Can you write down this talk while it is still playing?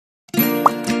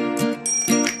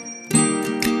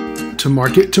To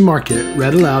Market,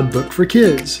 read aloud book for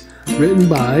kids. Written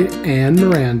by Anne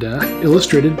Miranda,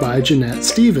 illustrated by Jeanette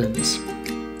Stevens.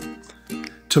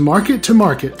 To market,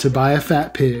 to buy a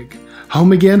fat pig.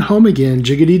 Home again,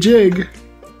 jiggity jig.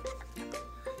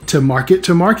 To market,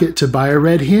 to buy a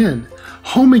red hen.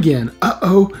 Home again,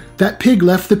 uh-oh, that pig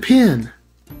left the pen.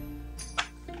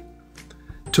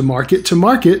 To market,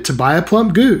 to buy a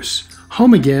plump goose.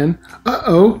 Home again,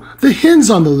 uh-oh, the hen's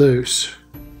on the loose.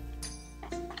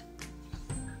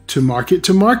 To market,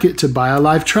 to buy a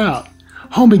live trout.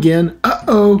 Home again,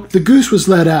 uh-oh, the goose was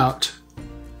let out.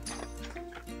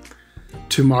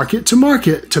 To market,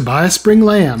 to buy a spring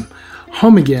lamb.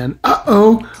 Home again,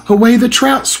 uh-oh, away the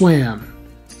trout swam.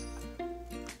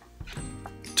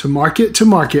 To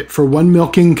market for one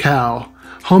milking cow.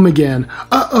 Home again,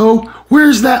 uh-oh,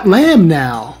 where's that lamb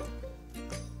now?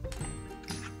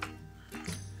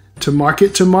 To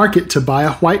market, to buy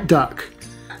a white duck.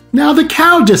 Now the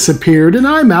cow disappeared and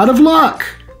I'm out of luck.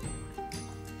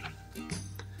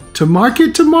 To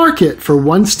market for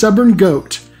one stubborn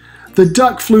goat. The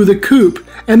duck flew the coop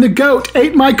and the goat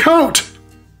ate my coat.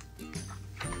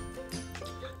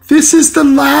 This is the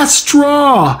last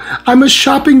straw. I'm a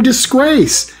shopping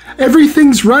disgrace.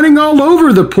 Everything's running all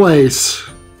over the place.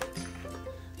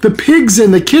 The pig's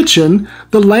in the kitchen,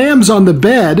 the lamb's on the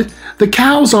bed, the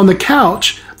cow's on the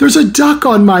couch, there's a duck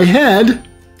on my head.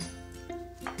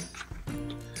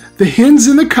 The hen's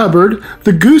in the cupboard,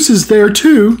 the goose is there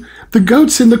too, the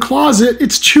goat's in the closet,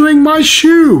 it's chewing my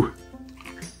shoe.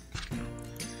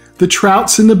 The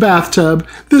trout's in the bathtub,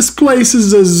 this place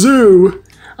is a zoo.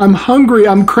 I'm hungry,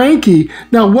 I'm cranky,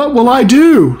 now what will I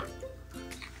do?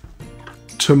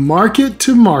 To market,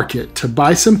 to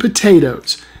buy some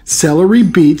potatoes, celery,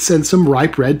 beets, and some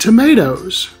ripe red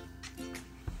tomatoes.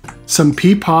 Some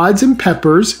pea pods and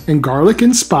peppers and garlic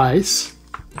and spice.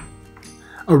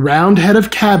 A round head of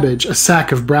cabbage, a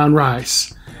sack of brown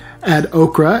rice. Add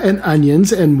okra and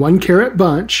onions and 1 carrot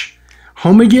bunch.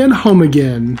 Home again,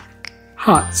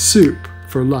 hot soup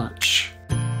for lunch.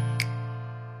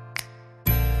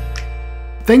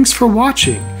 Thanks for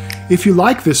watching. If you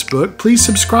like this book, please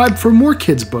subscribe for more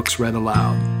kids' books read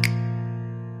aloud.